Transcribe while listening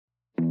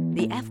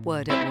The F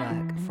Word at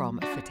Work from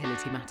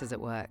Fertility Matters at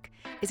Work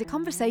is a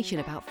conversation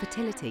about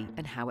fertility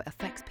and how it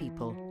affects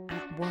people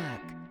at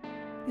work.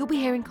 You'll be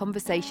hearing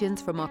conversations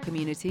from our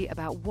community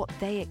about what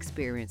they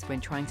experience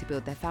when trying to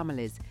build their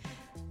families,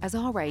 as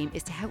our aim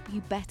is to help you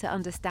better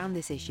understand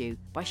this issue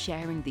by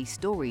sharing these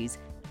stories,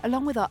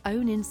 along with our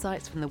own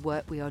insights from the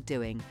work we are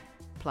doing.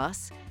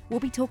 Plus,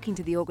 we'll be talking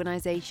to the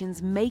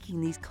organisations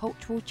making these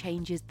cultural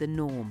changes the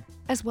norm,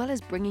 as well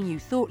as bringing you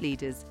thought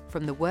leaders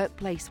from the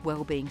workplace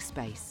wellbeing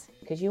space.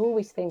 Because you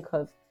always think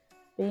of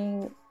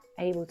being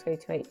able to go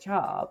to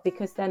HR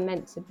because they're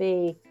meant to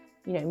be,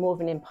 more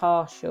of an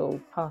impartial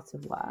part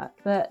of work.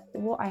 But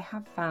what I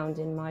have found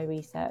in my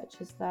research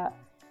is that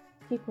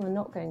people are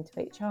not going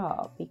to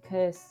HR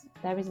because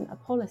there isn't a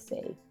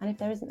policy. And if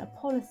there isn't a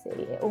policy,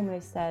 it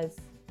almost says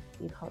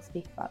you can't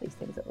speak about these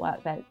things at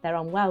work. They're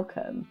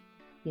unwelcome,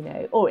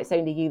 or it's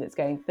only you that's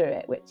going through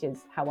it, which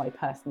is how I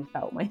personally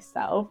felt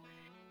myself.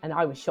 And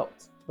I was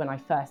shocked when I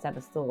first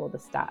ever saw the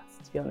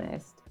stats, to be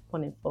honest.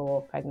 1 in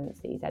 4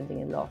 pregnancies ending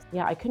in loss.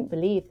 Yeah, I couldn't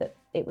believe that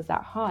it was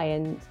that high,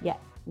 and yet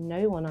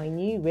no one I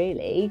knew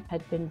really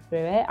had been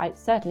through it.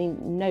 Certainly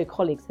no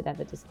colleagues had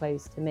ever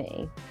disclosed to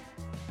me.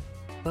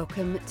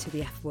 Welcome to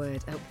the F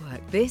Word at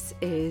Work. This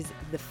is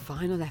the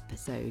final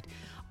episode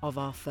of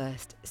our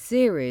first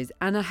series,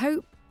 and I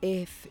hope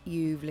if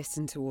you've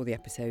listened to all the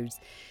episodes,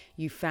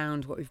 you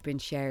found what we've been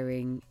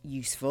sharing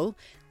useful.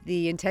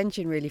 The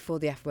intention really for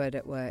the F Word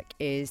at Work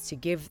is to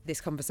give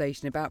this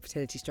conversation about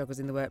fertility struggles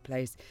in the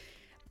workplace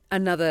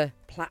another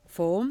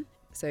platform.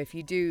 So if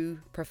you do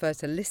prefer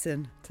to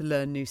listen to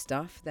learn new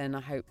stuff, then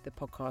I hope the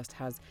podcast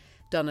has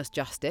done us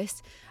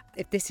justice.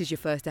 If this is your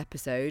first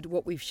episode,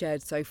 what we've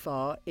shared so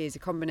far is a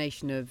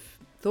combination of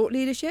thought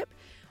leadership,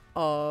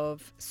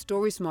 of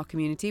stories from our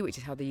community, which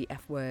is how the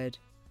F Word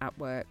at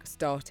Work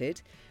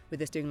started, with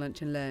us doing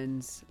Lunch and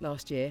Learns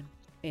last year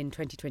in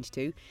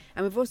 2022.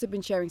 And we've also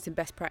been sharing some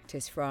best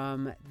practice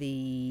from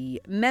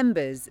the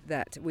members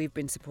that we've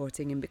been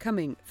supporting in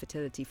becoming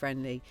fertility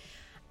friendly.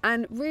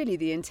 And really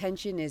the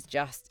intention is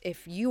just,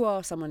 if you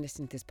are someone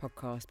listening to this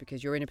podcast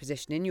because you're in a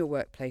position in your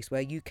workplace where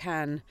you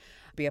can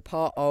be a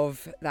part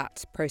of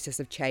that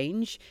process of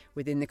change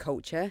within the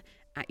culture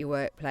at your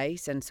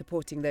workplace, and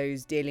supporting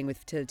those dealing with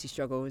fertility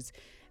struggles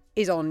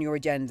is on your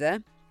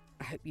agenda,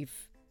 I hope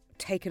you've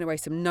taken away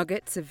some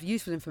nuggets of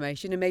useful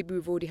information, and maybe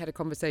we've already had a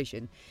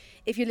conversation.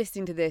 If you're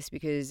listening to this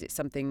because it's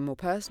something more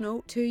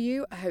personal to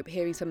you, I hope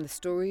hearing some of the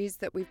stories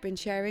that we've been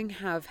sharing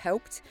have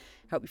help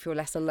you feel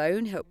less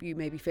alone, help you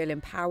maybe feel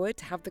empowered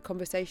to have the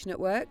conversation at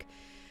work.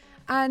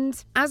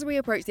 And as we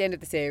approach the end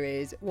of the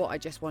series, what I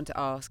just want to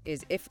ask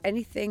is, if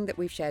anything that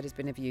we've shared has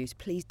been of use,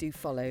 please do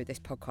follow this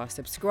podcast.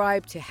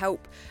 Subscribe to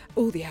help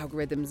all the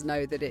algorithms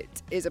know that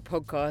it is a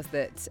podcast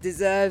that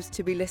deserves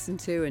to be listened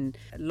to, and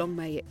long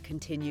may it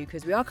continue,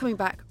 because we are coming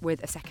back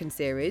with a second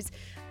series,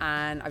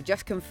 and I've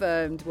just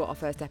confirmed what our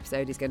first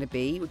episode is going to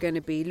be. We're going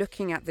to be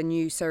looking at the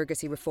new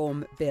surrogacy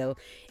reform bill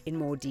in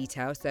more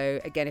detail.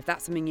 So again, if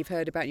that's something you've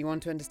heard about and you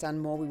want to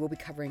understand more, we will be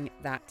covering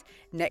that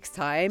next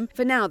time.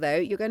 For now though,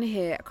 you're going to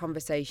hear a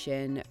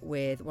conversation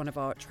with one of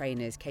our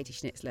trainers, Katie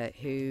Schnitzler,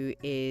 who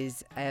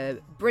is a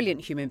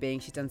brilliant human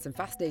being. She's done some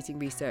fascinating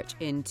research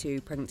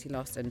into pregnancy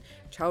loss and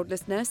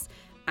childlessness,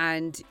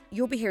 and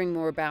you'll be hearing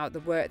more about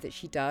the work that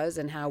she does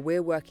and how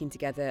we're working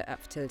together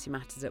at Fertility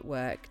Matters at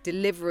Work,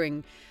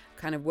 delivering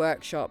kind of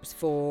workshops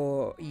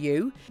for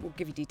you. We'll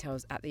give you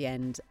details at the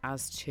end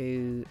as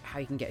to how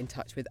you can get in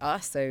touch with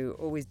us, so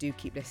always do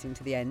keep listening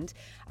to the end.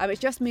 It's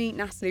just me,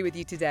 Natalie, with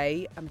you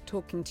today. I'm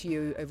talking to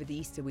you over the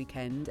Easter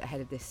weekend ahead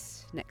of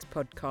this next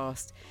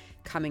podcast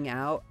coming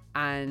out,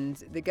 and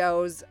the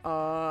girls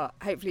are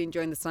hopefully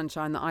enjoying the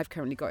sunshine that I've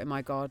currently got in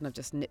my garden. I've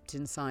just nipped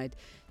inside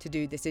to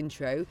do this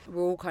intro.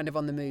 We're all kind of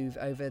on the move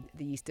over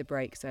the Easter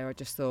break, so I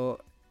just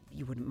thought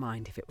you wouldn't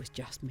mind if it was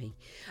just me.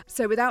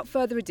 So without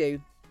further ado,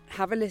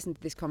 have a listen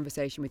to this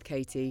conversation with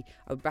Katie.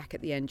 I'll be back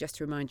at the end just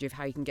to remind you of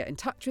how you can get in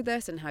touch with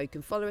us and how you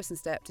can follow us and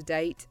stay up to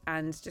date.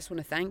 And just want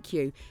to thank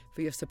you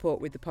for your support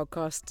with the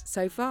podcast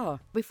so far.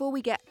 Before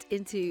we get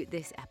into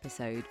this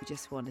episode, we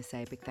just want to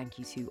say a big thank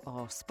you to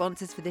our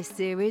sponsors for this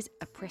series,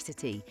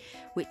 Apricity,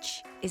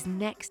 which is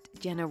next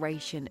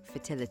generation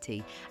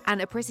fertility.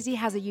 And Apricity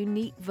has a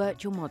unique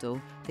virtual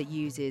model that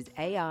uses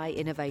AI,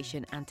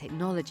 innovation and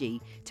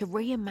technology to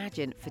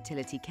reimagine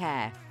fertility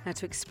care. Now,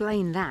 to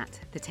explain that,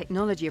 the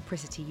technology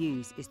Apricity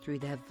use is through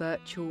their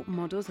virtual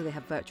models, so they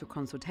have virtual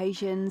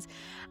consultations,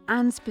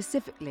 and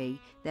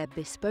specifically their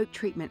bespoke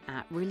treatment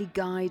app really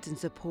guides and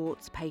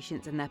supports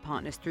patients and their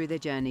partners through their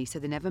journey, so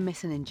they never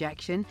miss an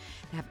injection.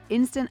 They have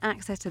instant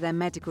access to their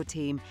medical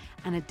team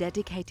and a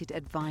dedicated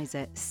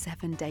advisor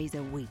 7 days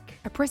a week.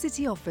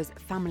 Apricity offers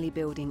family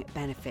building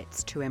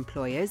benefits to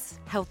employers,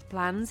 health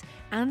plans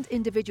and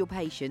individual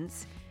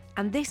patients,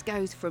 And this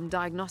goes from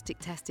diagnostic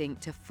testing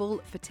to full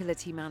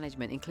fertility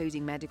management,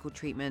 including medical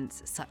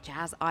treatments such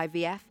as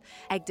IVF,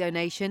 egg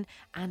donation,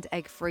 and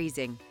egg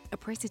freezing.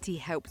 Apricity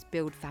helps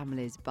build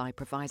families by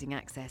providing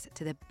access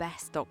to the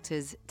best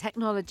doctors,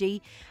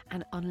 technology,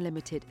 and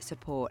unlimited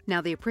support.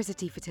 Now, the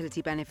Apricity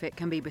fertility benefit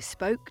can be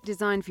bespoke,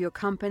 designed for your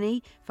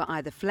company for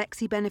either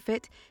flexi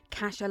benefit,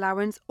 cash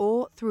allowance,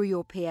 or through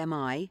your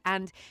PMI.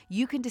 And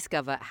you can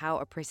discover how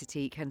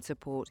Apricity can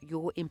support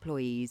your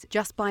employees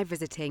just by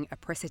visiting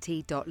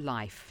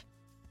apricity.life.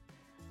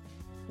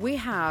 We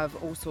have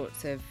all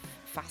sorts of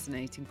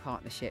fascinating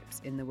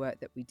partnerships in the work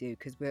that we do,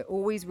 because we're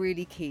always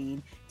really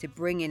keen to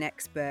bring in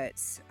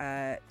experts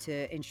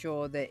to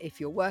ensure that if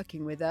you're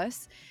working with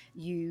us,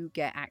 you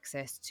get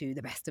access to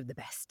the best of the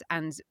best.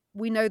 And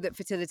we know that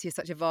fertility is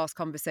such a vast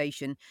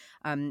conversation.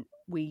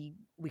 We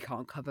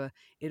can't cover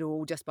it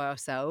all just by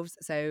ourselves.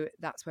 So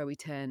that's where we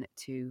turn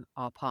to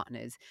our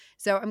partners.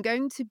 So I'm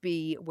going to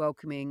be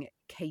welcoming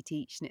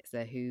Katie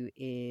Schnitzler, who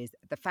is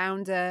the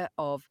founder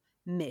of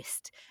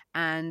MIST.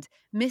 And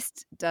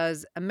MIST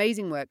does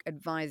amazing work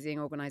advising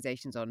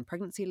organisations on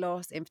pregnancy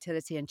loss,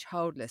 infertility and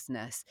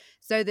childlessness,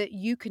 so that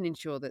you can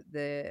ensure that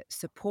the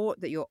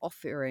support that you're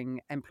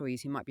offering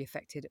employees who might be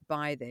affected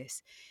by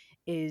this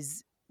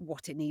is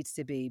what it needs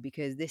to be,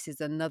 because this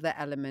is another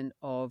element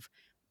of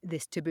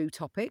this taboo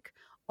topic.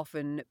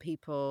 Often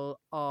people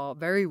are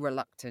very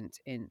reluctant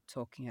in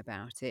talking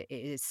about it.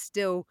 It is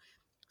still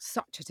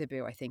such a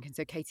taboo, I think. And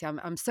so, Katie,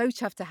 I'm so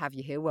chuffed to have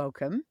you here.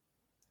 Welcome.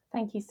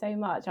 Thank you so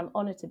much. I'm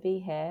honoured to be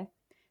here.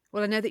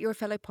 Well, I know that you're a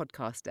fellow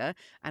podcaster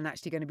and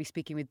actually going to be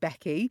speaking with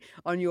Becky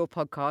on your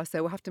podcast.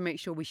 So we'll have to make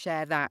sure we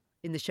share that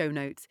in the show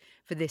notes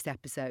for this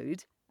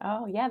episode.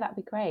 Oh, yeah, that'd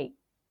be great.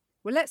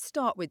 Well, let's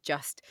start with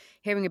just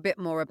hearing a bit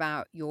more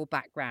about your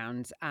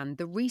background and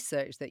the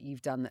research that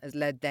you've done that has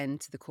led then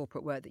to the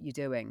corporate work that you're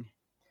doing.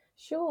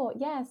 Sure,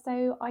 yeah.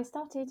 So I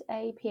started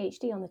a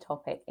PhD on the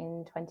topic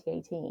in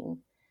 2018.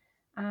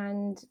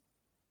 And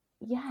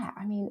yeah,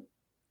 I mean,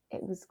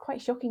 it was quite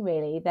shocking,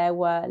 really. There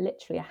were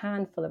literally a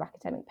handful of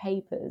academic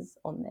papers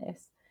on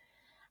this.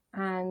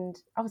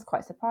 And I was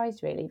quite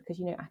surprised, really, because,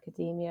 you know,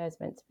 academia is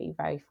meant to be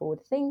very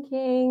forward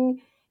thinking,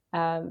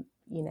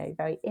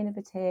 very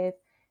innovative.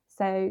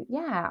 So,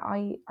 yeah,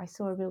 I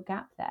saw a real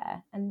gap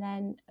there. And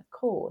then, of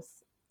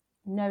course,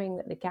 knowing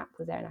that the gap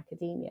was there in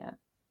academia,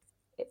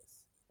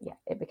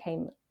 it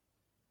became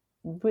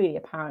really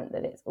apparent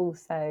that it's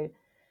also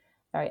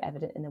very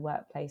evident in the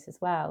workplace as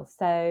well.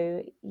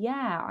 So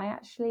yeah, I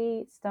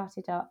actually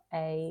started up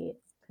a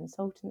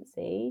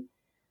consultancy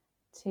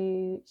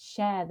to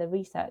share the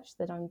research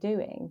that I'm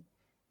doing,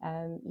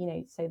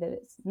 so that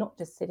it's not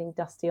just sitting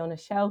dusty on a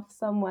shelf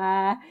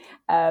somewhere,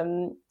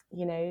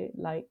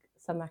 like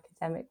some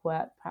academic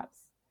work perhaps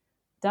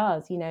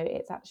does.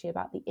 It's actually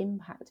about the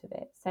impact of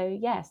it. So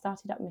yeah,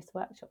 started up MIST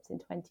Workshops in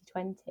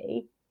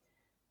 2020,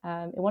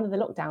 in one of the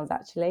lockdowns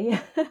actually.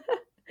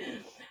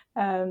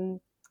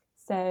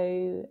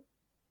 So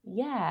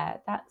yeah,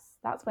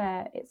 that's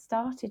where it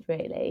started,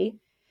 really.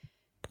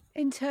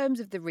 In terms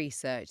of the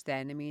research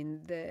then, I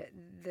mean, the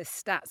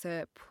stats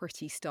are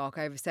pretty stark.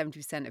 Over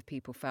 70% of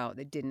people felt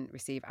they didn't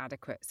receive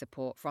adequate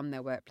support from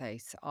their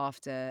workplace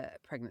after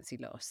pregnancy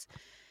loss.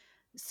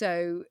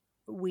 So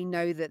we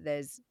know that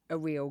there's a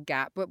real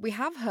gap, but we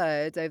have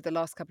heard over the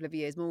last couple of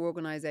years more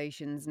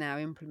organisations now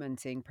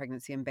implementing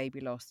pregnancy and baby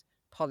loss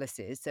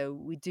policies. So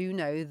we do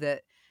know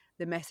that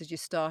the message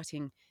is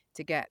starting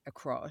to get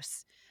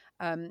across.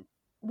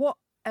 What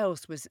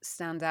else was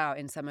stand out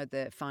in some of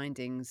the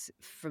findings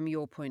from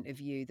your point of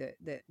view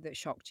that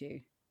shocked you?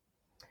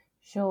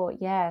 Sure,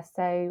 yeah.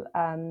 So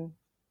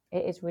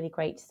it is really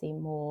great to see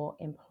more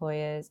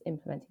employers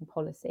implementing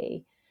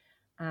policy.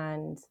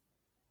 And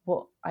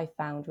what I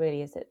found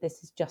really is that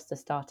this is just a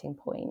starting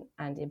point,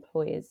 and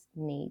employers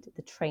need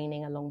the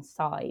training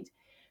alongside.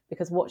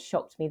 Because what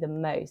shocked me the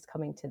most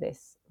coming to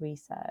this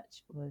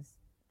research was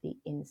the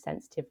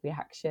insensitive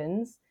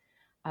reactions.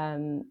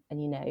 And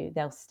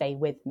they'll stay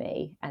with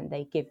me, and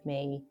they give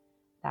me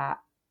that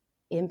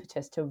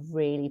impetus to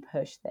really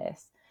push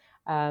this.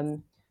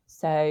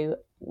 So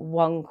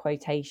one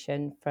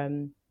quotation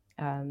from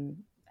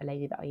a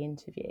lady that I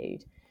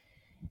interviewed,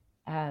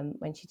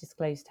 when she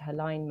disclosed to her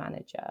line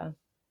manager,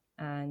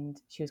 and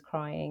she was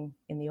crying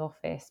in the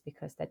office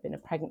because there'd been a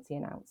pregnancy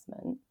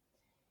announcement,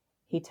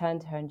 he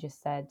turned to her and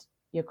just said,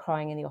 "You're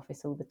crying in the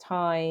office all the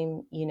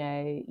time.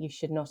 You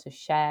should not have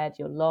shared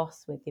your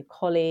loss with your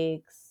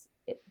colleagues.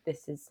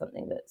 This is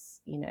something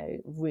that's,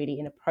 really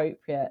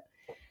inappropriate."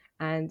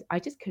 And I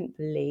just couldn't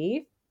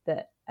believe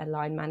that a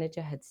line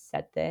manager had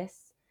said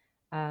this.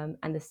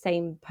 And the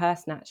same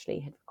person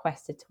actually had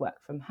requested to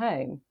work from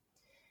home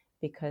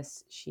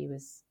because she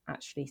was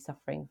actually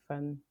suffering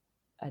from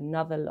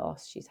another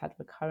loss. She's had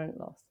recurrent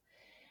loss.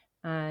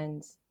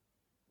 And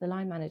the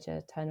line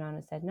manager turned around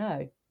and said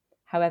no.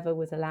 However,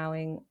 was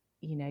allowing,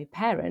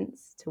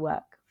 parents to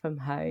work from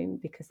home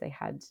because they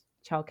had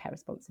childcare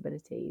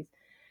responsibilities.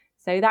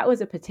 So that was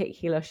a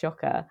particular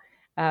shocker.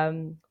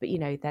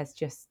 But, there's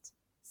just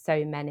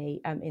so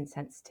many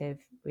insensitive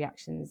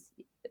reactions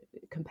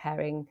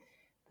comparing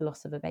the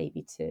loss of a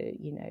baby to,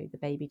 the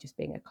baby just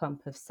being a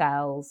clump of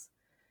cells.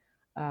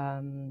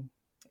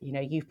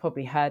 You've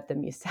probably heard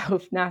them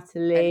yourself,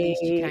 Natalie. At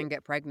least you can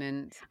get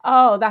pregnant.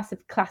 Oh, that's a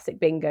classic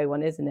bingo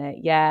one, isn't it?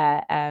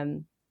 Yeah,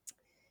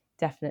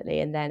 definitely.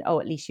 And then,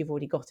 at least you've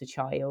already got a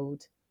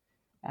child.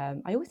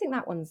 I always think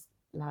that one's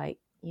like,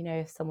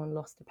 if someone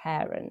lost a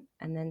parent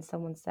and then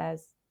someone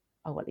says,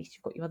 oh, at least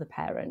you've got your other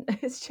parent.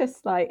 It's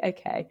just like,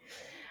 okay.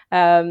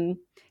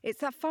 It's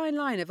that fine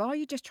line of, are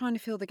you just trying to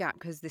fill the gap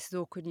because this is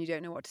awkward and you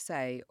don't know what to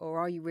say? Or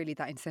are you really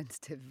that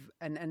insensitive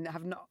and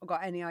have not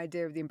got any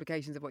idea of the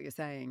implications of what you're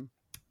saying?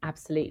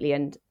 Absolutely.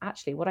 And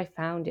actually what I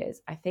found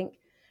is, I think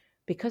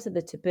because of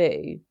the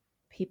taboo,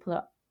 people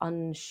are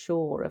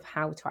unsure of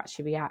how to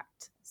actually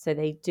react. So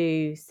they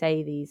do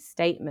say these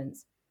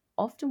statements,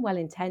 often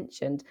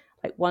well-intentioned.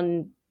 Like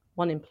one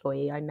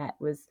employee I met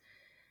was,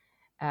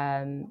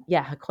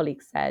 her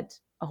colleague said,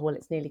 oh, well,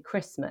 it's nearly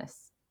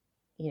Christmas.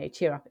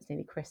 Cheer up, it's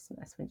nearly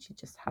Christmas, when she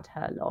just had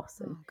her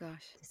loss and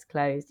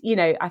disclosed.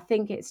 I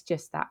think it's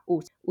just that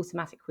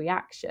automatic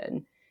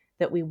reaction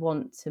that we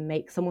want to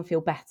make someone feel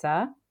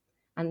better.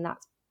 And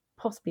that's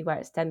possibly where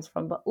it stems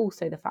from, but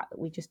also the fact that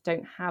we just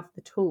don't have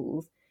the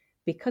tools,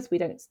 because we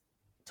don't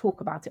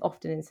talk about it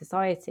often in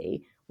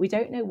society. We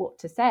don't know what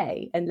to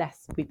say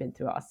unless we've been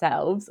through it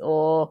ourselves,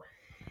 or,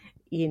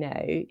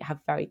 have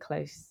very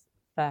close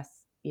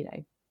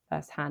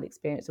first-hand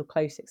experience or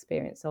close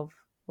experience of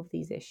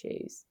these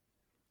issues.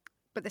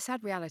 But the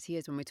sad reality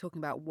is, when we're talking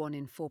about 1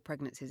 in 4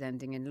 pregnancies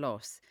ending in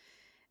loss,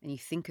 and you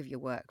think of your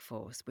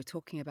workforce, we're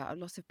talking about a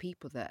lot of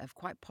people that have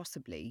quite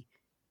possibly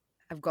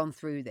have gone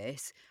through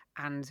this.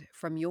 And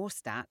from your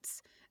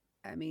stats,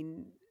 I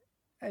mean,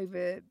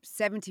 over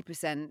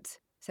 70%,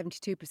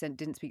 72%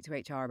 didn't speak to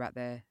HR about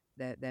their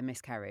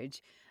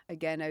miscarriage.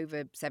 Again,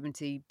 over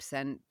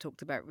 70%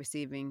 talked about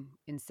receiving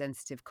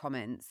insensitive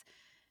comments.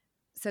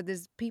 So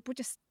there's people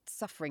just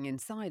suffering in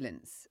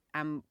silence.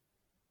 And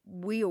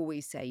we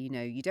always say,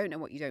 you don't know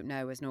what you don't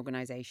know as an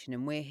organisation,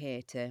 and we're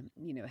here to,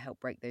 help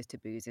break those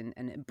taboos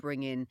and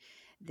bring in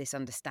this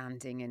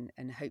understanding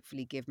and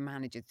hopefully give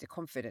managers the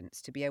confidence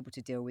to be able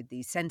to deal with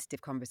these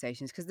sensitive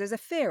conversations, because there's a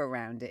fear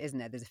around it, isn't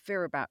there? There's a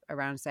fear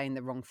around saying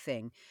the wrong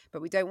thing, but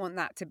we don't want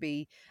that to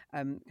be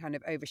kind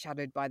of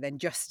overshadowed by then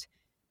just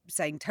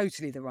saying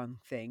totally the wrong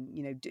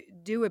thing.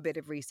 Do a bit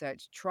of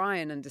research, try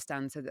and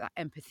understand, so that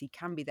empathy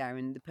can be there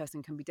and the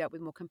person can be dealt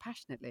with more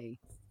compassionately.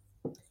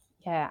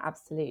 Yeah,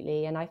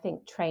 absolutely. And I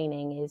think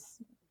training is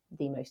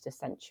the most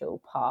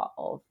essential part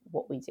of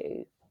what we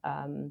do.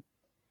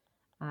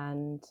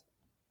 And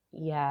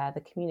yeah,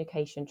 the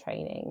communication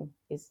training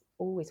is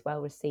always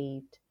well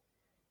received,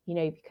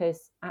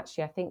 because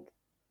actually I think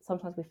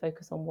sometimes we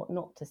focus on what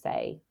not to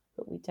say,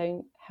 but we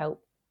don't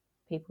help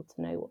people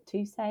to know what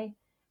to say,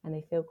 and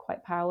they feel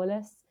quite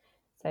powerless.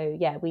 So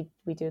yeah, we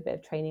do a bit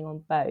of training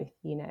on both,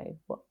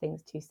 what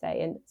things to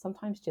say, and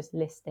sometimes just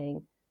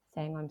listening,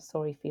 saying, I'm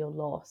sorry for your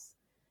loss,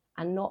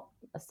 and not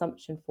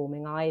assumption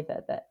forming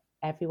either, that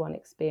everyone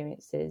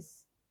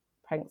experiences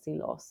pregnancy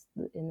loss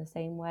in the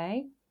same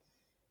way.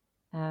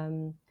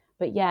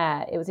 But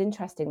yeah, it was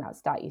interesting, that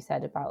stat you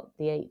said about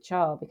the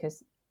HR,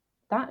 because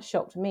that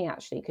shocked me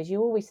actually, because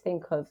you always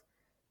think of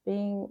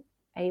being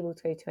able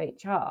to go to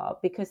HR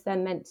because they're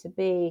meant to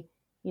be,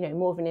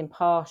 more of an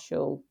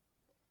impartial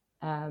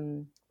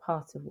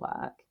part of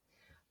work.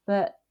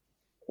 But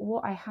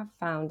what I have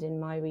found in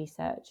my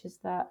research is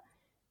that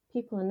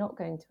people are not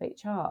going to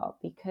HR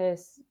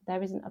because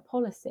there isn't a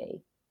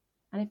policy.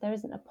 And if there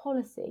isn't a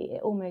policy,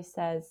 it almost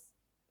says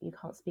you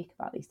can't speak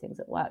about these things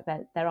at work.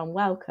 They're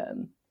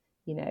unwelcome,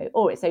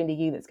 or it's only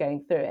you that's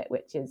going through it,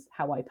 which is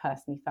how I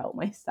personally felt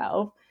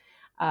myself.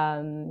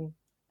 And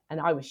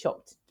I was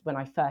shocked when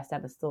I first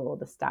ever saw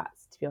the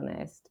stats, to be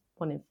honest.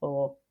 1 in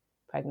 4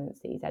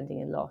 pregnancies ending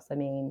in loss. I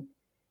mean,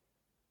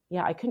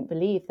 yeah, I couldn't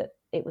believe that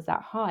it was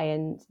that high,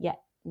 and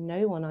yet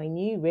no one I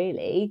knew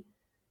really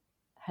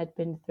had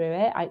been through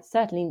it.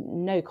 Certainly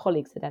no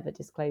colleagues had ever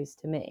disclosed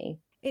to me.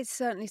 It's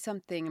certainly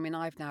something, I mean,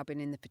 I've now been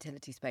in the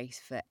fertility space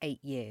for 8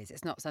 years.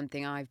 It's not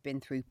something I've been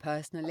through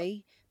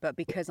personally, but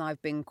because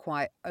I've been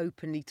quite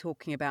openly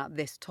talking about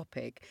this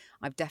topic,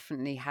 I've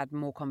definitely had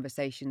more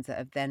conversations that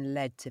have then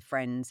led to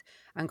friends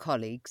and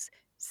colleagues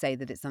say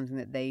that it's something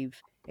that they've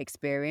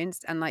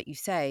experienced. And like you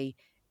say,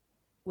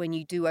 when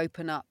you do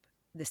open up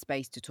the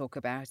space to talk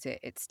about it,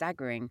 it's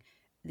staggering,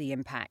 the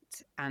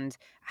impact and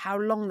how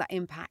long that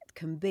impact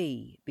can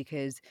be.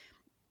 Because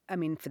I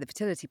mean, for the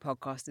fertility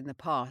podcast in the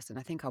past, and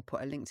I think I'll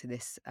put a link to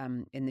this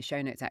in the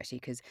show notes actually,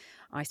 because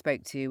I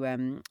spoke to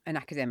an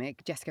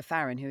academic, Jessica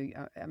Farron, who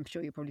I'm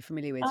sure you're probably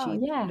familiar with. Oh,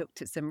 she yeah.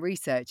 looked at some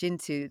research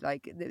into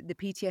like the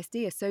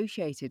PTSD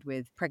associated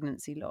with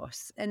pregnancy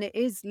loss, and it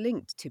is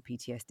linked to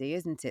PTSD,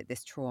 isn't it?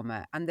 This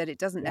trauma, and that it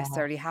doesn't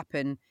necessarily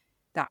happen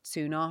that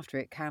soon after.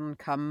 It can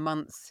come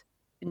months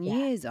and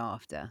years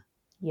after.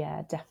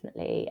 Yeah,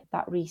 definitely.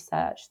 That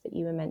research that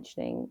you were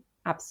mentioning,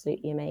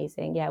 absolutely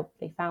amazing. Yeah,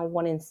 they found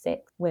 1 in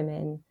 6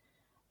 women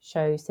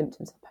show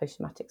symptoms of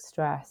post-traumatic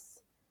stress.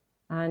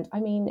 And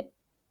I mean,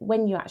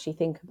 when you actually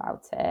think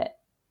about it,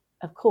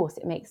 of course,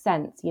 it makes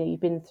sense. You've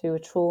been through a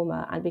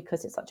trauma, and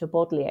because it's such a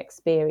bodily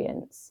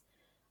experience,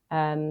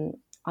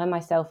 I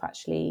myself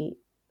actually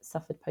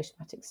suffered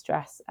post-traumatic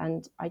stress,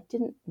 and I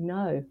didn't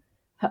know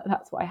that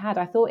that's what I had.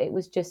 I thought it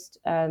was just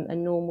a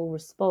normal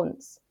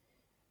response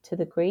to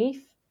the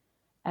grief.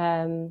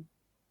 And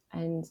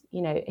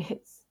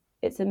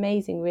it's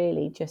amazing,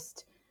 really,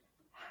 just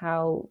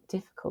how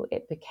difficult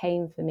it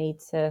became for me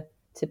to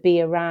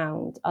be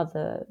around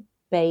other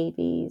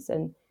babies,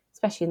 and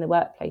especially in the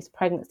workplace,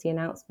 pregnancy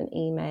announcement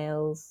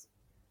emails.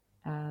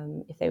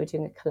 If they were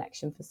doing a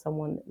collection for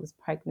someone that was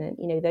pregnant,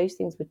 those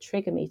things would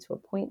trigger me to a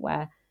point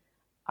where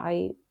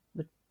I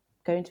would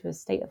go into a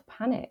state of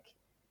panic.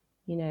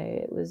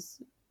 It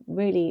was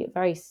really a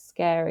very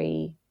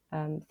scary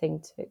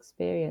thing to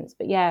experience.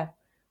 But yeah,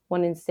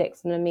 1 in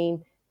 6, and I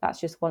mean, that's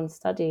just one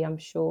study. I'm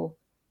sure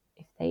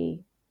if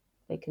they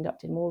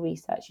conducted more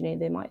research,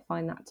 they might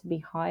find that to be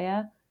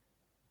higher.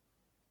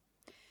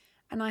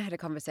 And I had a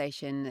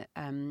conversation.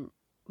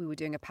 We were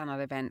doing a panel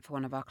event for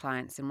one of our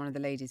clients, and one of the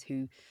ladies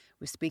who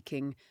was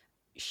speaking,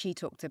 she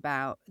talked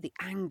about the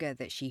anger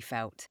that she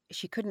felt.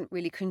 She couldn't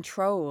really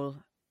control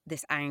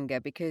this anger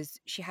because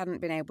she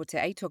hadn't been able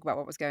to talk about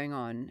what was going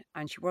on,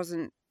 and she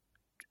wasn't,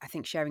 I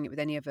think, sharing it with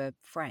any of her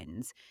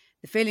friends.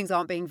 The feelings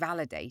aren't being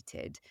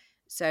validated,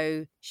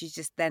 so she's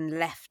just then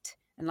left.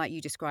 And like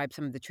you described,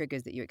 some of the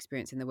triggers that you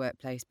experience in the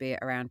workplace, be it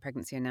around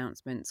pregnancy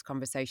announcements,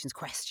 conversations,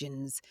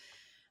 questions,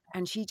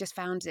 and she just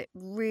found it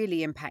really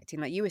impacting.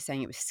 Like you were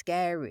saying, it was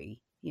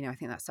scary. I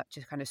think that's such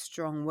a kind of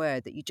strong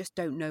word, that you just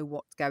don't know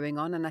what's going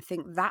on. And I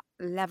think that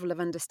level of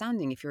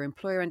understanding, if your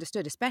employer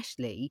understood,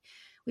 especially,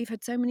 we've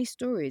had so many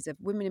stories of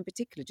women in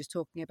particular just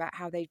talking about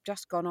how they've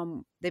just gone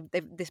on,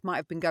 this might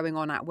have been going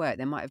on at work.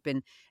 They might have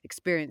been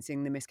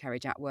experiencing the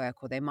miscarriage at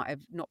work, or they might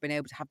have not been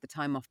able to have the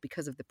time off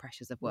because of the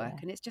pressures of work. Yeah.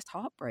 And it's just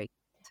heartbreak.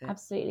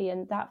 Absolutely.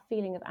 And that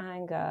feeling of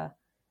anger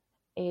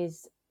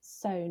is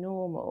so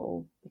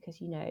normal, because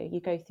you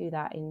go through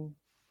that in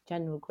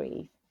general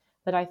grief.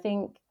 But I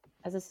think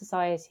as a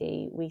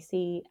society, we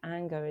see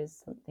anger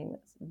as something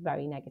that's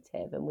very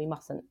negative, and we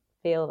mustn't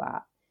feel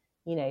that.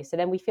 So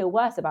then we feel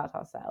worse about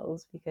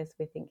ourselves because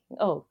we're thinking,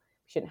 oh,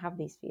 we shouldn't have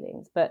these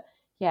feelings. But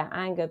yeah,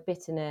 anger,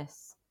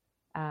 bitterness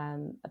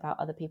about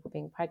other people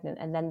being pregnant,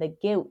 and then the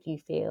guilt you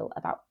feel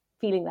about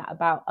feeling that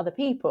about other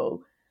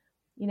people,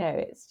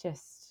 it's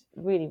just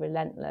really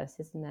relentless,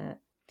 isn't it?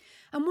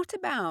 And what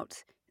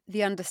about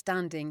the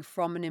understanding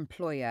from an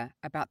employer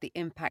about the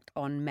impact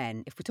on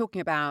men? If we're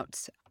talking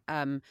about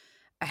a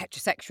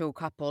heterosexual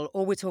couple,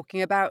 or we're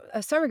talking about a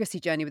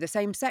surrogacy journey with a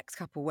same-sex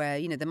couple where,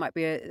 there might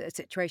be a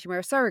situation where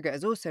a surrogate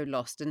has also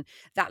lost, and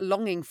that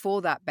longing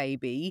for that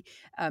baby,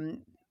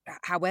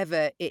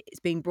 however it's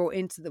being brought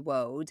into the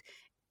world,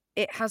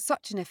 it has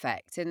such an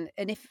effect. And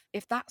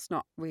if that's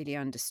not really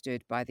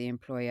understood by the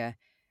employer,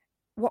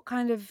 what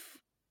kind of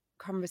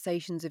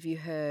conversations have you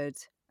heard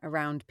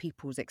around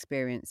people's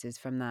experiences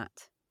from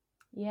that?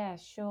 Yeah,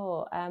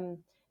 sure.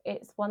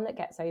 It's one that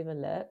gets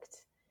overlooked.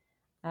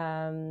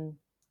 Um,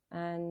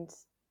 and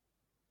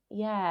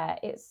yeah,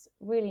 it's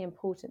really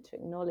important to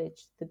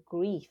acknowledge the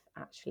grief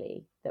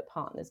actually that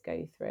partners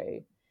go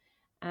through.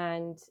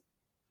 And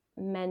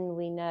men,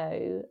 we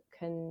know,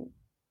 can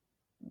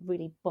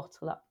really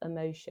bottle up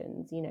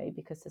emotions,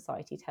 because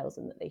society tells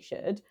them that they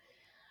should.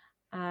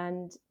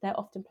 And they're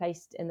often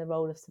placed in the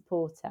role of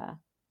supporter.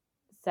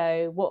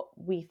 So, what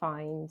we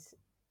find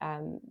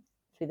um,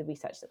 through the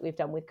research that we've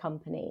done with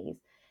companies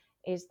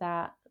is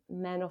that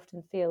men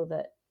often feel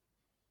that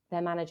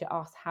their manager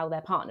asks how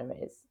their partner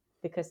is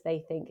because they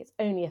think it's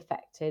only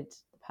affected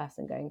the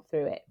person going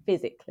through it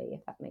physically,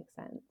 if that makes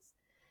sense.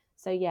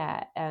 So,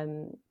 yeah,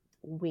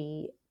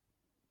 we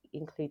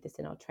include this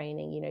in our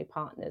training.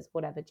 Partners,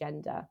 whatever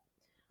gender,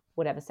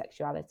 whatever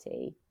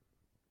sexuality,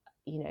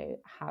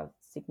 have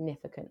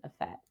significant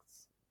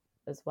effects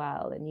as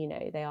well. And,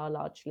 they are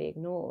largely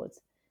ignored.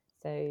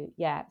 So,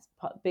 yeah, it's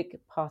a big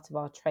part of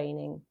our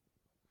training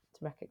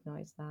to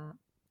recognise that.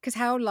 Because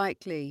how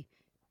likely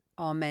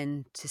are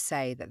men to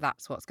say that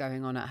that's what's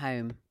going on at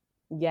home?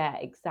 Yeah,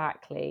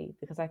 exactly.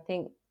 Because I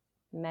think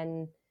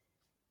men,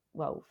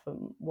 well,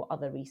 from what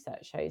other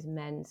research shows,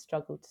 men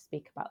struggle to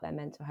speak about their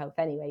mental health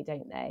anyway,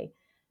 don't they?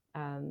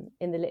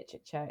 In the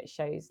literature, it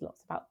shows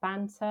lots about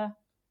banter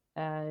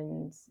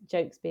and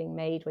jokes being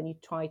made when you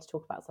try to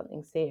talk about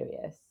something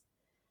serious.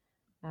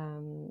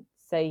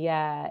 So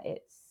yeah,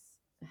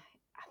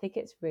 I think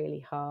it's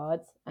really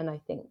hard, and I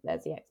think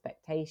there's the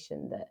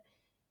expectation that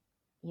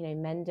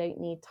men don't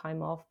need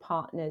time off,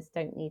 partners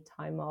don't need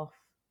time off,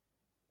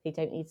 they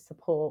don't need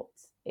support.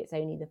 It's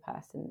only the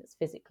person that's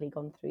physically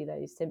gone through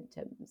those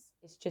symptoms.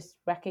 It's just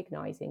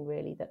recognizing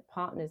really that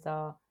partners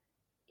are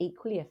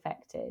equally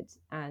affected,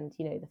 and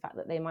the fact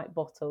that they might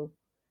bottle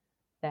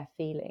their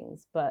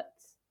feelings, but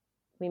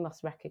we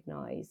must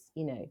recognize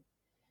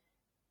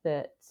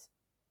that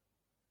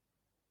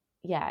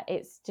yeah,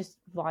 it's just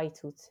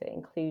vital to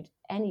include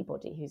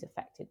anybody who's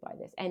affected by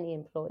this, any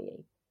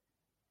employee.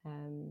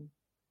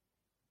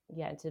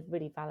 Yeah, and to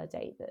really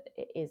validate that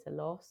it is a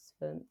loss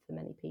for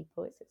many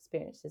people. It's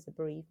experienced as a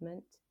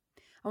bereavement.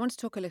 I want to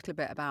talk a little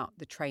bit about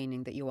the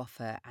training that you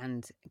offer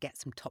and get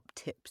some top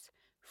tips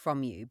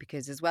from you,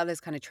 because as well as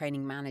kind of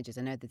training managers,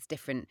 I know there's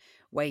different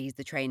ways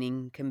the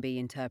training can be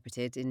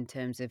interpreted in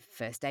terms of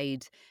first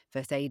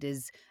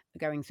aiders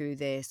going through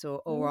this,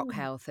 or rock Mm.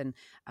 health. And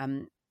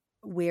um,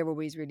 we're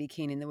always really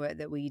keen in the work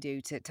that we do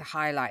to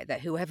highlight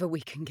that whoever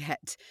we can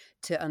get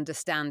to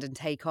understand and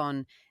take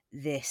on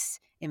this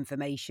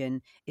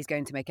information is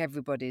going to make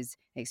everybody's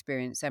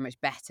experience so much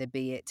better,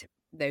 be it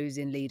those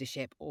in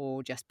leadership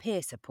or just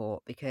peer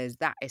support, because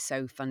that is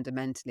so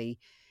fundamentally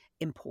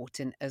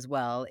important as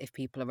well. If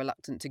people are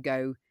reluctant to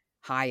go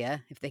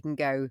higher, if they can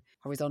go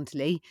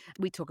horizontally,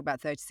 we talk about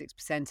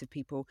 36% of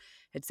people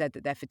had said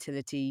that their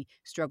fertility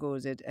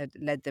struggles had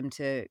led them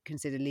to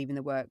consider leaving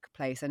the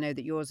workplace. I know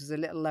that yours was a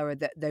little lower,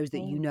 that those that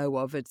you Mm. know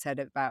of had said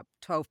about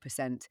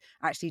 12%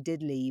 actually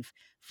did leave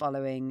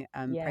following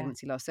Yeah.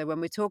 pregnancy loss. So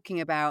when we're talking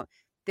about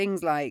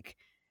things like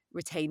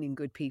retaining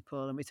good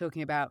people, and we're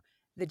talking about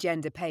the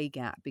gender pay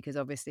gap, because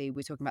obviously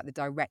we're talking about the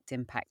direct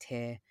impact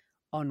here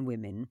on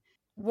women,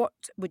 what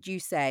would you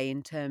say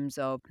in terms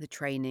of the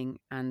training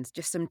and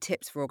just some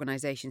tips for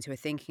organisations who are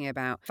thinking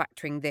about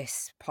factoring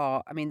this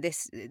part? I mean,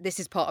 this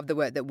is part of the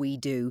work that we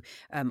do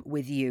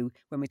with you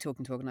when we're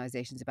talking to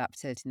organisations about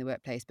fertility in the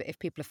workplace. But if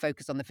people are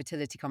focused on the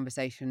fertility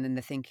conversation and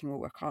they're thinking,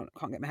 well, I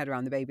can't get my head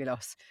around the baby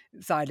loss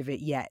side of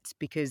it yet,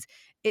 because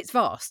it's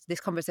vast.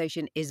 This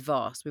conversation is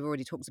vast. We've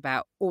already talked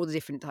about all the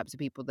different types of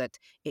people that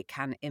it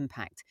can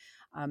impact.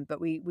 But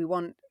we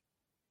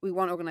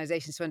want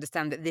organisations to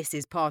understand that this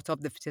is part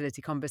of the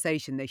fertility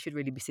conversation. They should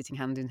really be sitting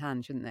hand in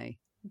hand, shouldn't they?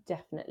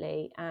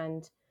 Definitely.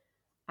 And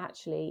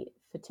actually,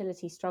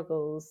 fertility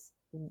struggles,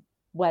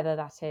 whether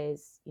that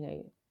is,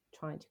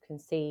 trying to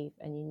conceive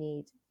and you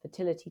need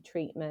fertility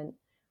treatment,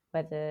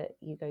 whether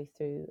you go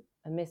through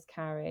a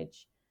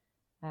miscarriage,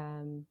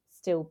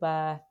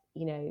 stillbirth,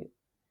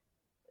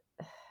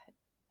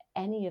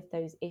 any of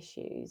those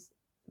issues,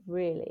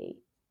 really,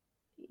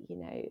 you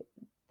know,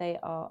 they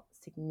are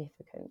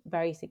significant,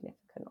 very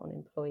significant on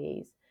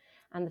employees.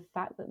 And the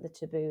fact that the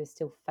taboo is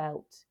still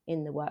felt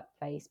in the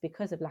workplace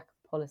because of lack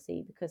of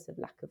policy, because of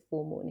lack of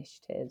formal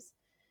initiatives,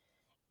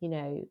 you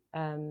know,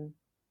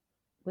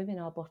 women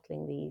are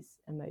bottling these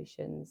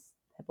emotions,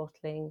 they're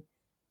bottling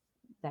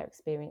their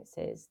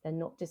experiences, they're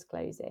not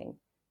disclosing,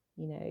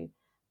 you know,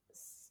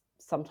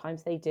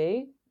 sometimes they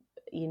do,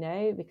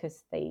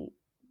 because they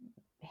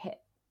hit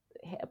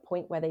a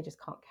point where they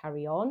just can't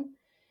carry on.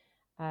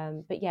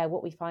 But yeah,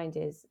 what we find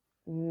is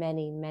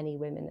many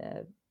women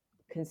are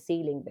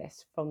concealing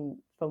this from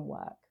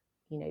work,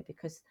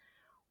 because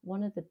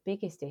one of the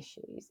biggest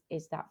issues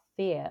is that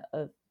fear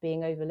of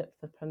being overlooked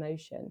for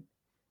promotion.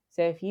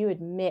 So if you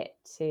admit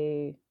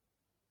to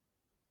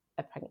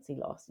a pregnancy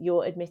loss,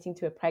 you're admitting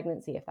to a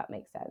pregnancy, if that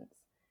makes sense.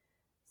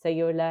 So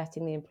you're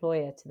alerting the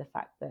employer to the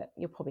fact that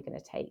you're probably going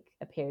to take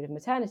a period of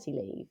maternity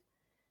leave.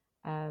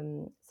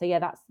 So yeah,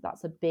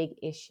 that's a big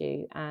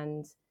issue.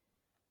 And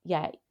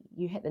yeah,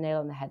 you hit the nail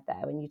on the head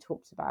there when you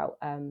talked about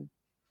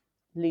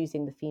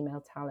losing the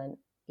female talent.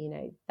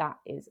 That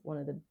is one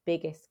of the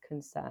biggest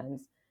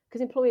concerns,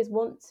 because employers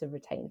want to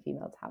retain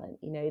female talent.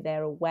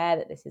 They're aware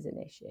that this is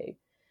an issue,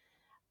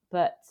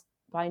 but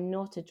by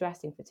not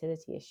addressing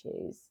fertility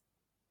issues,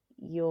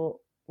 you're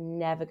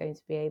never going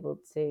to be able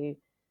to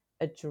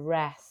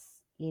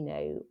address,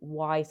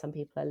 why some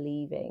people are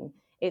leaving.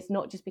 It's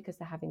not just because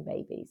they're having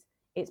babies,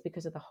 it's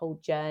because of the whole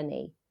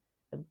journey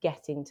of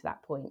getting to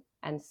that point.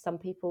 And some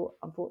people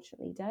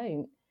unfortunately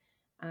don't.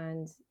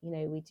 And,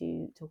 we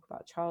do talk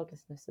about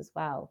childlessness as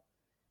well,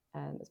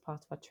 as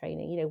part of our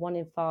training. 1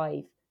 in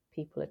 5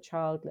 people are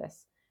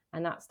childless,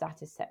 and that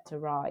stat is set to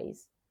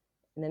rise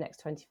in the next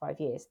 25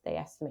 years. They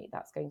estimate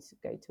that's going to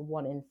go to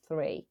 1 in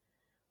 3.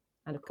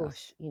 And of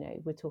course,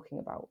 we're talking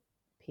about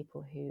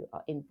people who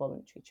are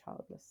involuntary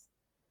childless.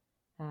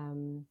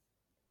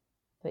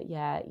 But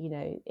yeah,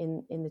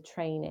 in the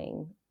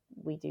training,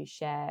 we do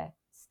share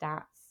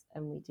stats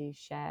and we do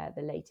share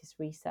the latest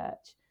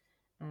research.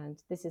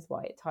 And this is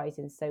why it ties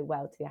in so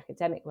well to the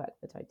academic work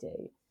that I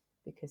do,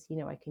 because,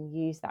 I can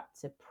use that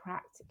to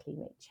practically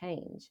make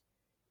change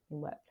in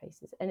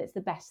workplaces. And it's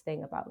the best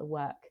thing about the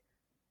work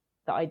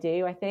that I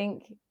do, I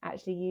think,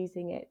 actually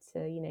using it to,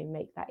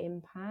 make that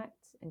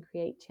impact and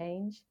create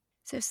change.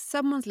 So if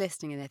someone's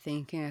listening and they're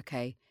thinking,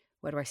 okay,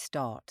 where do I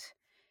start?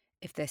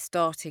 If they're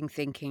starting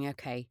thinking,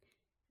 okay,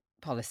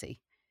 policy.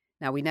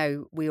 Now,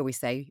 we always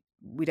say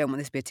we don't want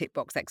this to be a tick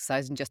box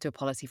exercise and just do a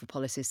policy for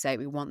policy's sake.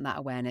 We want that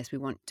awareness. We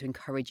want to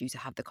encourage you to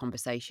have the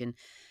conversation.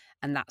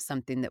 And that's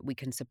something that we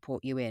can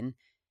support you in.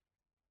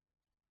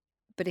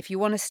 But if you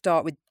want to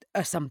start with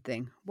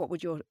something, what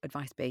would your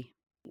advice be?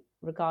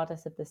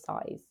 Regardless of the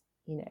size,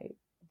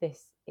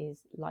 this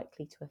is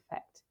likely to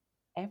affect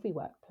every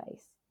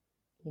workplace,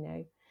 you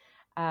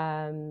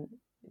know,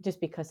 just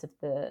because of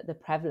the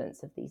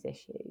prevalence of these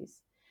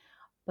issues.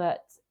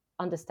 But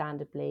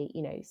understandably,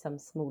 some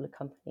smaller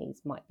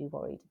companies might be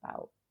worried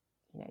about,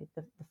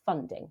 the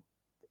funding.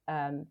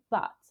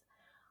 But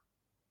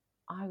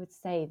I would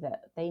say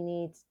that they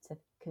need to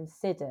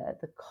consider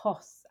the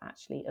costs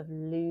actually of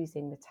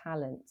losing the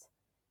talent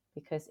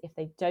because if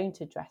they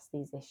don't address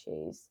these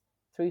issues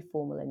through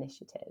formal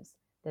initiatives,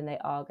 then they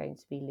are going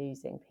to be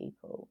losing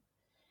people.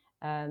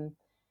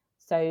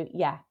 So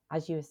yeah,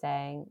 as you were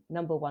saying,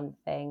 number one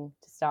thing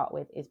to start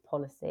with is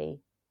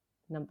policy.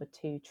 Number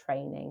two,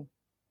 training,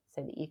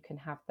 so that you can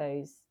have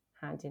those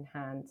hand in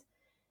hand.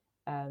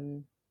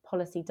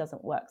 Policy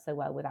doesn't work so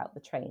well without the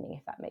training,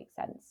 if that makes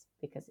sense,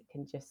 because it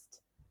can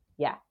just,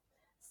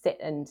 sit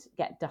and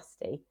get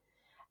dusty.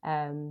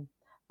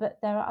 But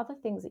there are other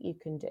things that you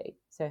can do.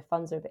 So if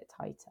funds are a bit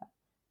tighter,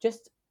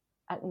 just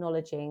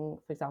acknowledging,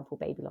 for example,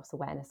 Baby Loss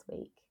Awareness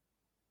Week.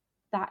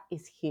 That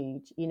is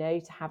huge,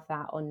 to have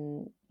that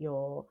on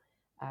your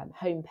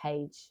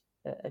homepage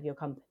of your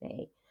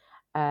company.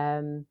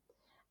 And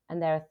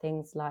there are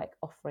things like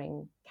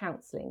offering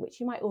counselling, which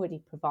you might already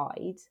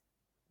provide,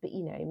 but,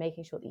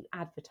 making sure that you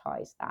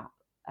advertise that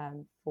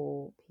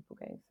for people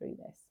going through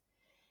this.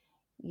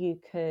 You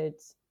could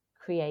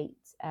create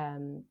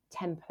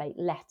template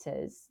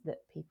letters that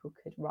people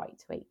could write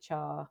to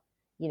HR,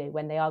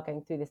 when they are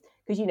going through this.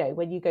 Because,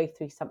 when you go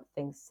through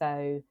something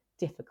so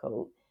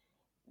difficult,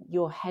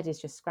 your head is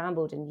just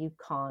scrambled and you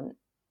can't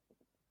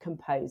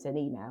compose an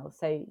email.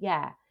 So,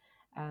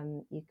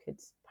 you could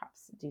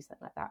perhaps do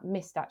something like that.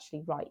 Mist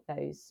actually write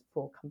those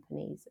for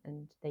companies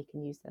and they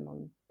can use them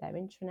on their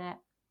intranet.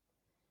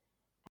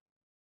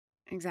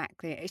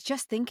 Exactly. It's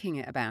just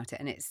thinking about it,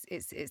 and it's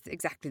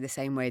exactly the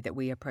same way that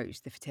we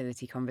approach the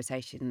fertility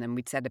conversation. And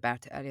we'd said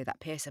about it earlier that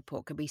peer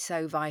support can be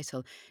so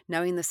vital.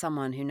 Knowing there's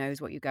someone who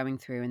knows what you're going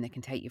through, and they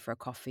can take you for a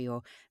coffee,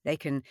 or they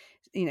can,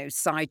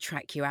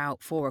 sidetrack you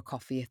out for a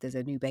coffee if there's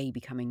a new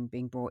baby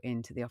being brought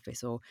into the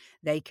office, or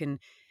they can.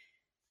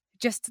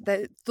 Just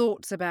the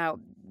thoughts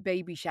about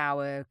baby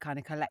shower kind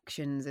of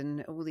collections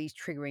and all these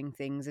triggering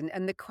things,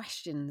 and the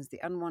questions, the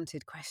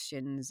unwanted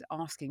questions,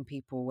 asking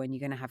people when you're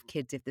going to have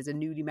kids, if there's a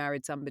newly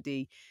married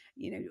somebody,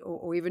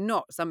 or even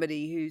not,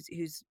 somebody who's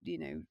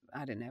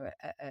I don't know,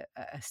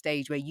 a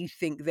stage where you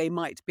think they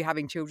might be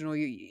having children, or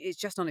it's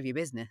just none of your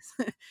business.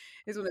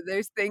 It's one of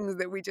those things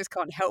that we just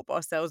can't help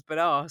ourselves but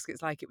ask.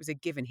 It's like it was a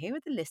given. Here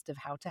are the list of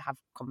how to have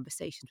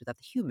conversations with other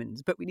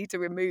humans, but we need to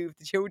remove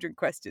the children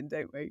question,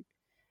 don't we?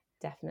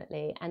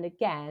 Definitely. And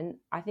again,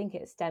 I think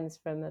it stems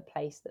from a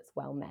place that's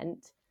well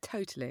meant.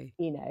 Totally.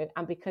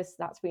 And because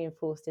that's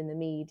reinforced in the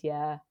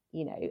media,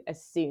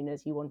 as soon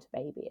as you want a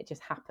baby, it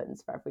just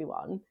happens for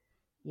everyone,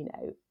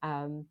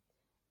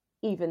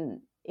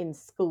 even in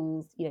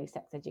schools,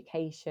 sex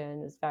education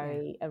was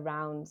very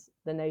around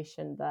the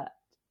notion that,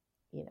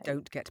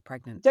 don't get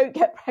pregnant.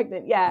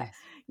 Yes.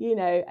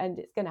 Yes. And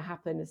it's going to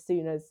happen as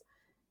soon as,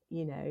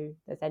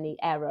 there's any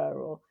error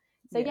or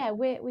so.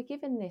 We're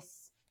given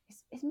this.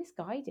 It's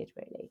misguided,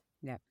 really.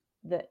 Yeah.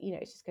 That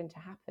it's just going to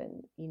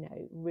happen,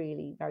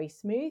 really very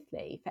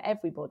smoothly for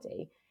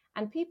everybody.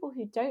 And people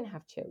who don't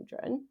have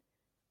children,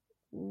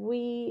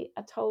 we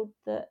are told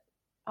that,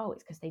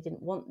 it's because they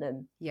didn't want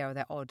them. Yeah, or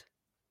they're odd.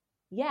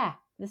 Yeah,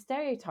 the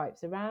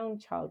stereotypes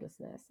around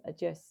childlessness are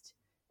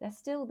they're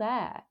still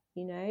there,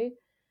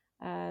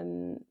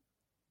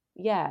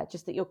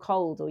 just that you're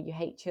cold or you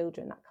hate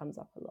children, that comes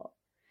up a lot.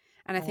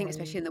 And I think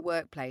especially in the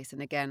workplace,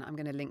 and again, I'm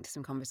going to link to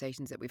some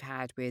conversations that we've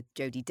had with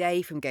Jodie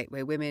Day from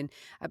Gateway Women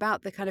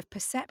about the kind of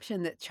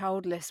perception that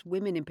childless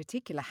women in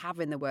particular have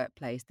in the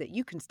workplace, that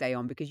you can stay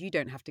on because you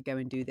don't have to go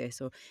and do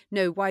this, or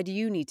no, why do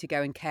you need to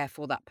go and care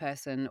for that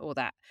person or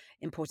that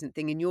important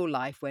thing in your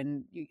life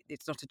when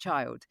it's not a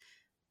child?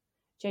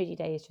 Jodie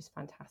Day is just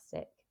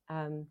fantastic.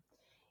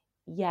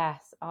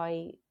 Yes,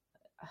 I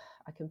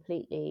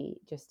completely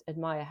just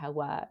admire her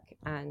work,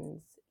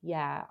 and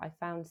I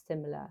found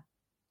similar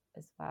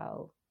as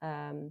well.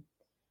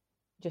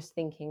 Just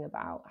thinking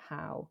about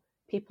how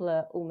people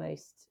are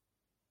almost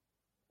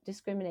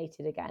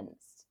discriminated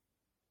against,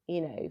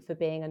 for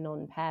being a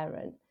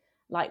non-parent,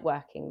 like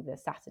working the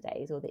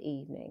Saturdays or the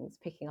evenings,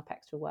 picking up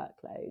extra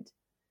workload.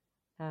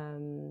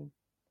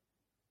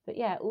 But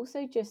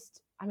also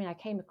just, I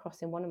came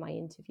across in one of my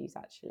interviews,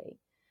 actually,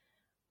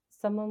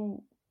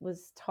 someone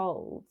was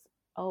told,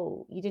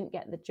 oh, you didn't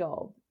get the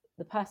job.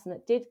 The person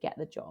that did get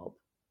the job,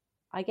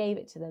 I gave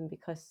it to them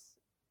because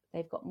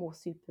they've got more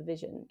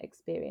supervision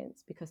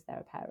experience because they're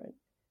a parent.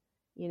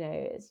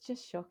 It's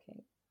just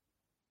shocking.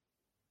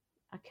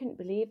 I couldn't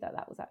believe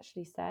that was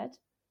actually said.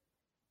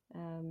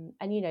 And,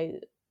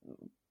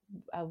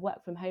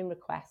 work from home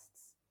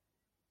requests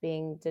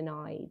being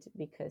denied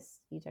because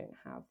you don't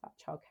have that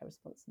childcare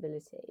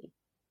responsibility.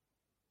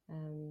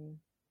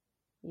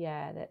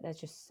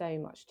 There's just so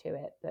much to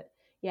it. But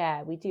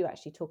we do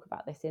actually talk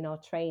about this in our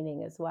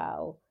training as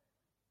well,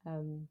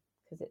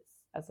 because it's,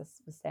 as I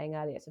was saying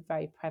earlier, it's a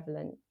very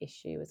prevalent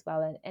issue as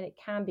well. And it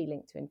can be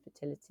linked to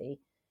infertility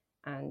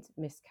and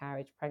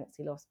miscarriage,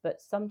 pregnancy loss, but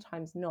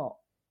sometimes not,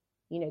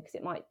 because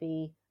it might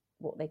be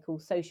what they call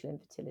social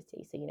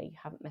infertility. So, you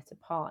haven't met a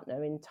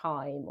partner in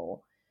time,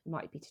 or it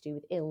might be to do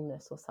with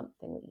illness or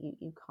something that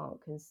you can't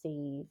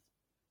conceive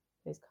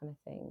those kind of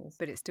things.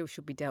 But it still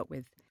should be dealt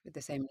with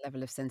the same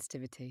level of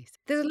sensitivity.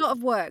 There's a lot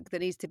of work that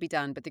needs to be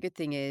done, but the good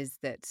thing is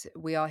that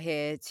we are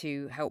here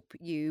to help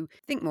you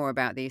think more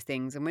about these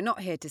things. And we're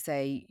not here to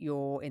say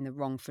you're in the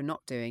wrong for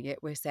not doing it.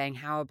 We're saying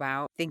how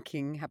about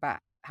thinking about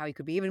how you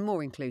could be even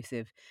more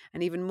inclusive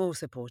and even more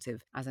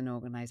supportive as an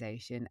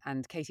organisation.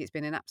 And Katie, it's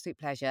been an absolute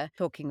pleasure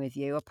talking with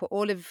you. I'll put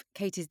all of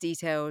Katie's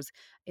details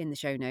in the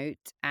show note.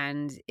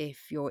 And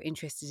if you're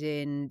interested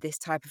in this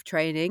type of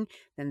training,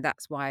 then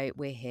that's why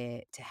we're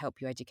here, to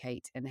help you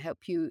educate and help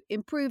you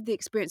improve the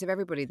experience of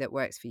everybody that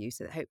works for you,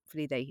 so that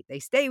hopefully they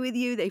stay with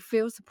you, they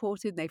feel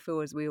supported, they feel,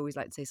 as we always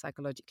like to say,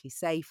 psychologically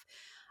safe.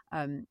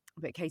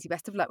 But Katie,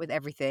 best of luck with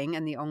everything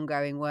and the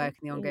ongoing work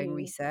and the ongoing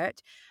research,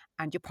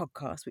 and your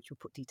podcast, which we'll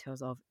put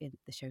details of in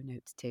the show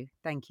notes too.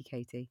 Thank you,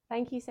 Katie.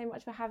 Thank you so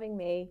much for having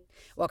me.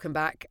 Welcome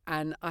back.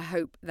 And I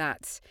hope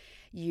that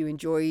you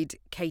enjoyed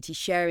Katie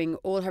sharing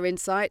all her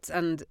insights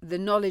and the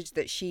knowledge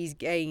that she's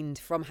gained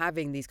from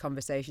having these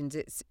conversations.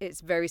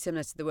 It's very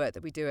similar to the work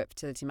that we do at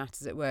Fertility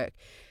Matters at Work.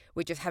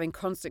 We're just having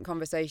constant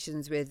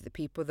conversations with the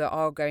people that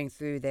are going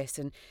through this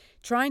and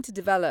trying to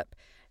develop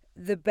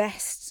the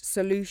best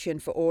solution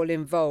for all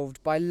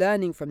involved by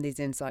learning from these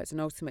insights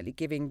and ultimately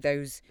giving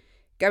those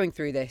going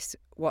through this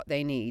what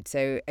they need.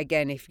 So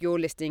again, if you're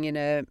listening in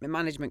a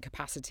management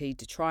capacity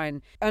to try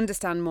and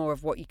understand more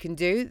of what you can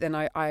do, then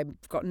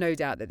I've got no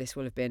doubt that this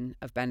will have been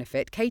of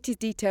benefit. Katie's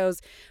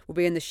details will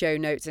be in the show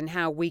notes and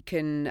how we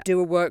can do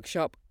a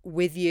workshop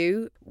with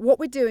you. What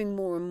we're doing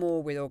more and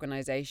more with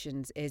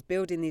organisations is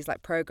building these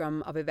like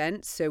programme of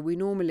events. So we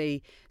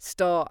normally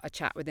start a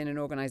chat within an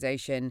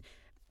organisation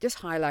just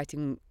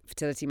highlighting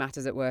Fertility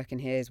Matters at Work and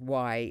here's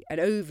why, an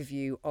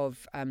overview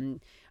of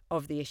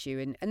the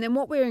issue. And then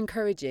what we're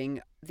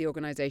encouraging the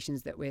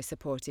organisations that we're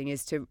supporting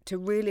is to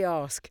really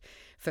ask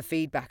for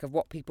feedback of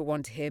what people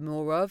want to hear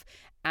more of.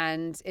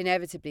 And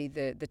inevitably,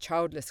 the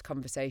childless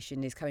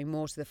conversation is coming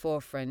more to the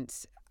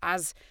forefront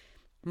as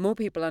more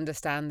people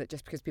understand that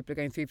just because people are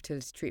going through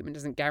fertility treatment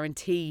doesn't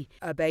guarantee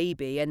a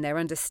baby, and they're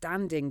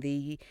understanding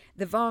the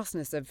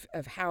vastness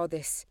of how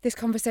this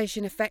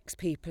conversation affects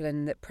people,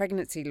 and that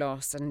pregnancy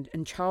loss and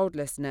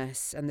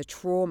childlessness and the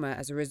trauma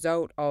as a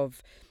result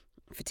of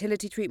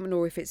fertility treatment,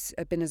 or if it's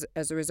been as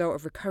a result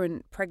of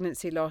recurrent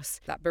pregnancy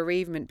loss, that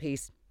bereavement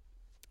piece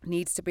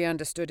needs to be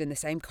understood in the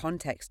same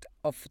context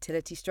of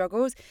fertility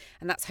struggles.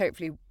 And that's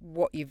hopefully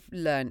what you've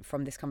learned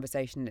from this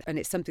conversation, and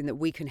it's something that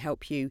we can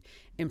help you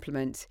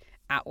implement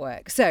at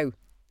work. So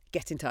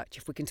get in touch.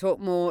 If we can talk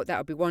more, that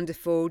would be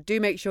wonderful.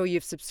 Do make sure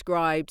you've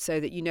subscribed so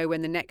that you know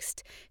when the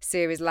next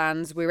series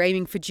lands. We're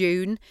aiming for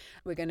June.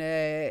 We're going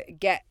to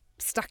get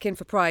stuck in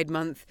for Pride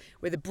Month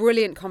with a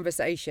brilliant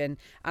conversation,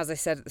 as I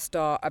said at the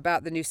start,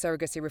 about the new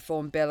surrogacy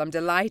reform bill. I'm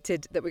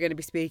delighted that we're going to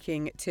be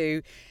speaking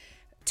to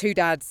Two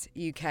Dads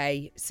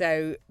UK.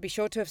 So be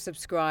sure to have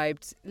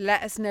subscribed.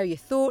 Let us know your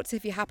thoughts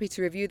if you're happy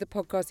to review the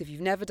podcast. If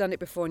you've never done it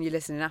before and you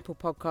listen in Apple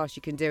Podcasts,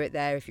 you can do it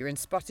there. If you're in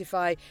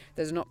Spotify,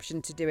 there's an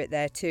option to do it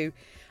there too.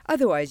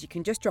 Otherwise, you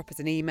can just drop us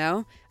an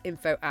email,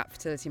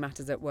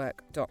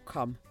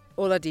 info@fertilitymattersatwork.com.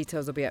 All our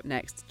details will be up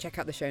next. Check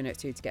out the show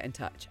notes too to get in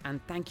touch.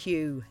 And thank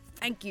you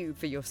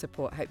for your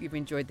support. I hope you've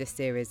enjoyed this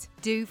series.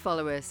 Do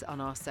follow us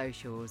on our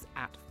socials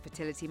at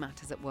Fertility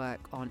Matters at Work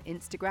on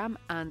Instagram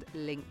and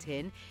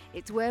LinkedIn.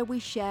 It's where we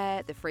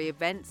share the free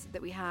events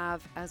that we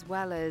have, as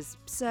well as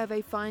survey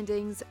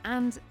findings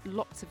and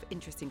lots of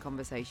interesting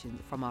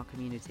conversations from our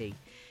community.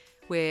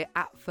 We're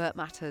at Fert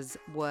Matters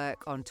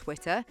Work on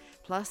Twitter.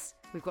 Plus,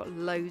 we've got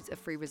loads of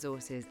free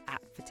resources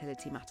at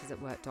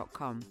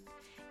fertilitymattersatwork.com.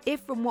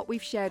 If from what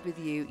we've shared with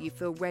you, you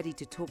feel ready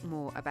to talk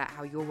more about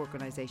how your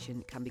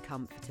organisation can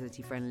become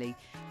fertility friendly,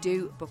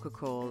 do book a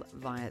call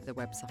via the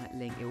website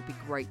link. It will be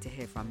great to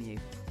hear from you.